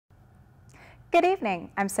Good evening.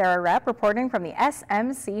 I'm Sarah Repp reporting from the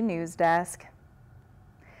SMC News Desk.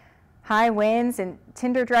 High winds and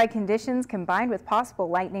tinder-dry conditions combined with possible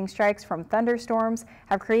lightning strikes from thunderstorms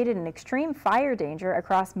have created an extreme fire danger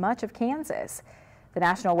across much of Kansas. The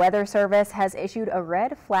National Weather Service has issued a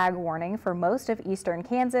red flag warning for most of eastern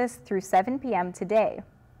Kansas through 7 p.m. today.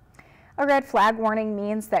 A red flag warning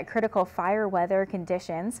means that critical fire weather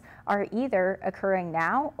conditions are either occurring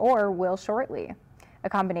now or will shortly. A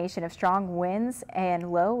combination of strong winds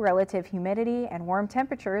and low relative humidity and warm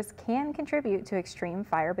temperatures can contribute to extreme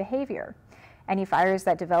fire behavior. Any fires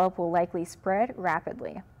that develop will likely spread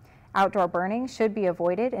rapidly. Outdoor burning should be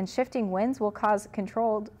avoided, and shifting winds will cause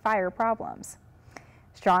controlled fire problems.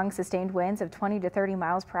 Strong sustained winds of 20 to 30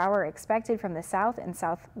 miles per hour are expected from the south and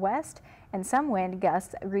southwest, and some wind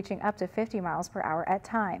gusts reaching up to 50 miles per hour at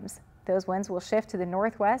times. Those winds will shift to the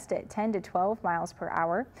northwest at 10 to 12 miles per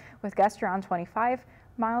hour, with gusts around 25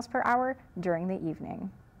 miles per hour during the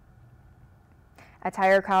evening. A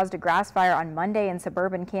tire caused a grass fire on Monday in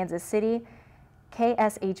suburban Kansas City.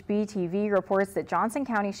 KSHB TV reports that Johnson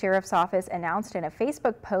County Sheriff's Office announced in a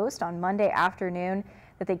Facebook post on Monday afternoon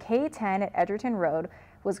that the K-10 at Edgerton Road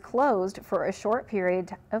was closed for a short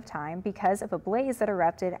period of time because of a blaze that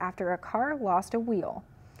erupted after a car lost a wheel.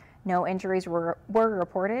 No injuries were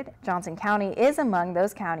reported. Johnson County is among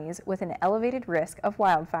those counties with an elevated risk of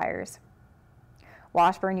wildfires.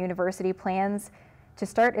 Washburn University plans to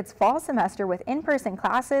start its fall semester with in-person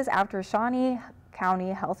classes after Shawnee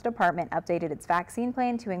County Health Department updated its vaccine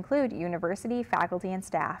plan to include university faculty and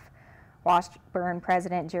staff. Washburn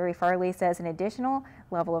President Jerry Farley says an additional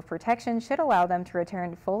level of protection should allow them to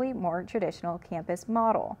return fully more traditional campus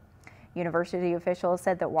model. University officials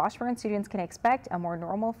said that Washburn students can expect a more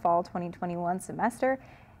normal fall 2021 semester,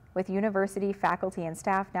 with university faculty and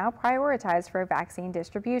staff now prioritized for vaccine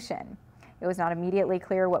distribution. It was not immediately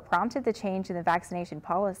clear what prompted the change in the vaccination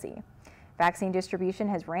policy. Vaccine distribution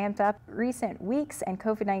has ramped up recent weeks, and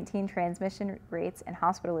COVID-19 transmission rates and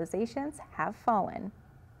hospitalizations have fallen.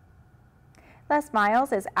 Les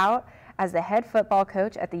Miles is out as the head football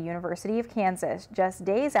coach at the University of Kansas, just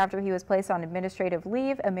days after he was placed on administrative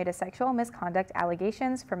leave amid a sexual misconduct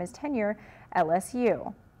allegations from his tenure at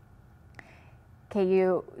LSU.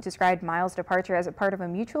 KU described Miles' departure as a part of a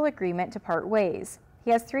mutual agreement to part ways.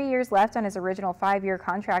 He has 3 years left on his original 5-year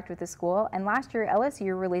contract with the school, and last year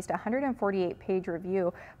LSU released a 148-page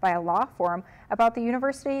review by a law firm about the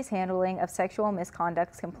university's handling of sexual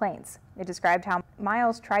misconduct complaints. It described how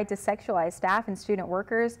Miles tried to sexualize staff and student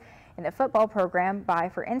workers in the football program by,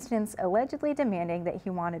 for instance, allegedly demanding that he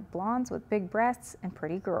wanted blondes with big breasts and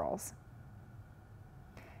pretty girls.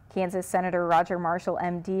 Kansas Senator Roger Marshall,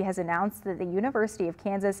 MD, has announced that the University of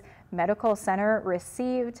Kansas Medical Center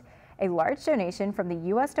received a large donation from the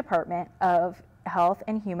U.S. Department of Health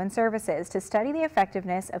and Human Services to study the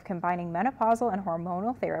effectiveness of combining menopausal and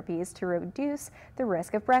hormonal therapies to reduce the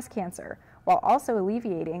risk of breast cancer, while also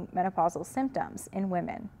alleviating menopausal symptoms in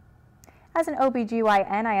women. As an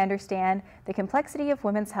OBGYN, I understand the complexity of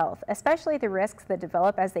women's health, especially the risks that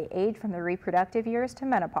develop as they age from the reproductive years to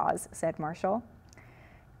menopause, said Marshall.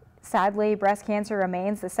 Sadly, breast cancer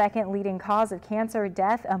remains the second leading cause of cancer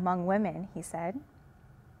death among women, he said.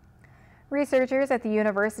 Researchers at the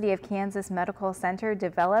University of Kansas Medical Center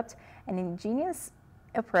developed an ingenious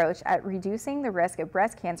approach at reducing the risk of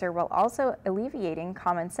breast cancer while also alleviating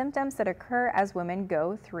common symptoms that occur as women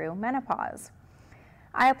go through menopause.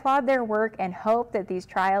 I applaud their work and hope that these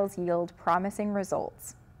trials yield promising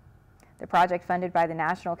results. The project, funded by the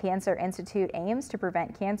National Cancer Institute, aims to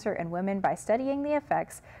prevent cancer in women by studying the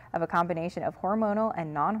effects of a combination of hormonal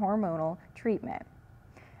and non-hormonal treatment.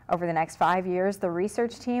 Over the next 5 years, the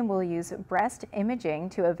research team will use breast imaging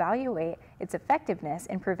to evaluate its effectiveness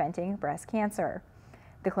in preventing breast cancer.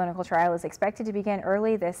 The clinical trial is expected to begin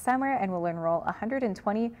early this summer and will enroll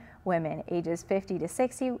 120 women ages 50 to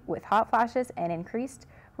 60 with hot flashes and increased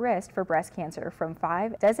risk for breast cancer from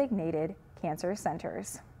 5 designated cancer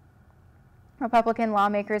centers. Republican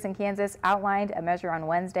lawmakers in Kansas outlined a measure on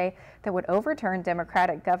Wednesday that would overturn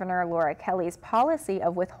Democratic Governor Laura Kelly's policy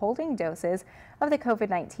of withholding doses of the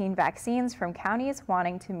COVID-19 vaccines from counties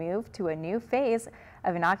wanting to move to a new phase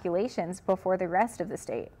of inoculations before the rest of the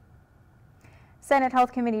state. Senate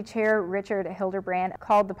Health Committee Chair Richard Hildebrand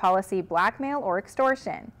called the policy blackmail or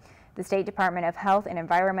extortion. The State Department of Health and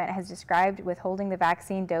Environment has described withholding the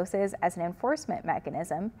vaccine doses as an enforcement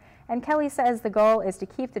mechanism, and Kelly says the goal is to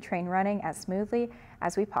keep the train running as smoothly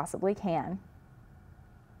as we possibly can.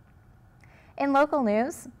 In local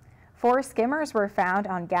news, 4 skimmers were found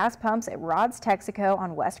on gas pumps at Rod's Texaco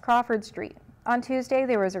on West Crawford Street. On Tuesday,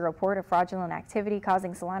 there was a report of fraudulent activity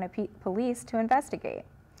causing Salina police to investigate.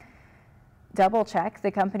 Double Check,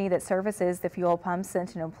 the company that services the fuel pumps,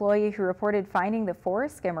 sent an employee who reported finding the 4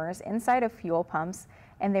 skimmers inside of fuel pumps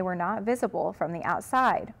and they were not visible from the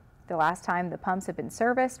outside. The last time the pumps had been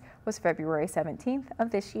serviced was February 17th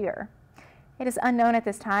of this year. It is unknown at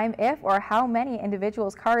this time if or how many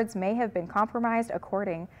individuals' cards may have been compromised,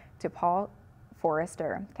 according to Paul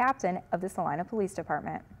Forrester, captain of the Salina Police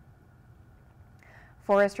Department.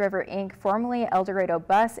 Forest River Inc., formerly El Dorado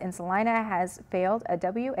Bus in Salina, has filed a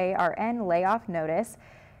WARN layoff notice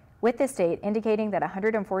with the state indicating that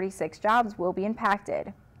 146 jobs will be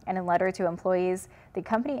impacted. In a letter to employees, the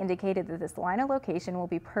company indicated that the Salina location will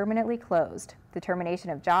be permanently closed. The termination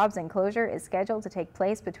of jobs and closure is scheduled to take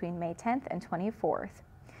place between May 10th and 24th.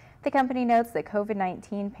 The company notes the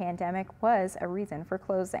COVID-19 pandemic was a reason for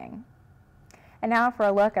closing. And now for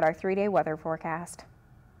a look at our 3-day weather forecast.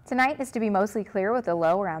 Tonight is to be mostly clear with a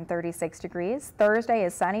low around 36 degrees. Thursday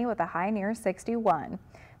is sunny with a high near 61.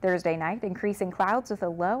 Thursday night, increasing clouds with a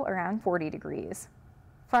low around 40 degrees.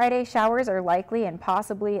 Friday, showers are likely and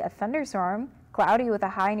possibly a thunderstorm, cloudy with a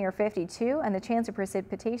high near 52, and the chance of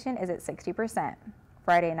precipitation is at 60%.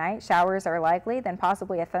 Friday night, showers are likely, then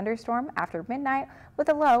possibly a thunderstorm after midnight with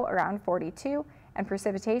a low around 42, and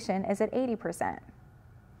precipitation is at 80%.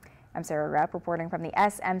 I'm Sarah Repp reporting from the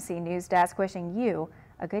SMC News Desk, wishing you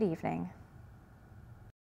a good evening.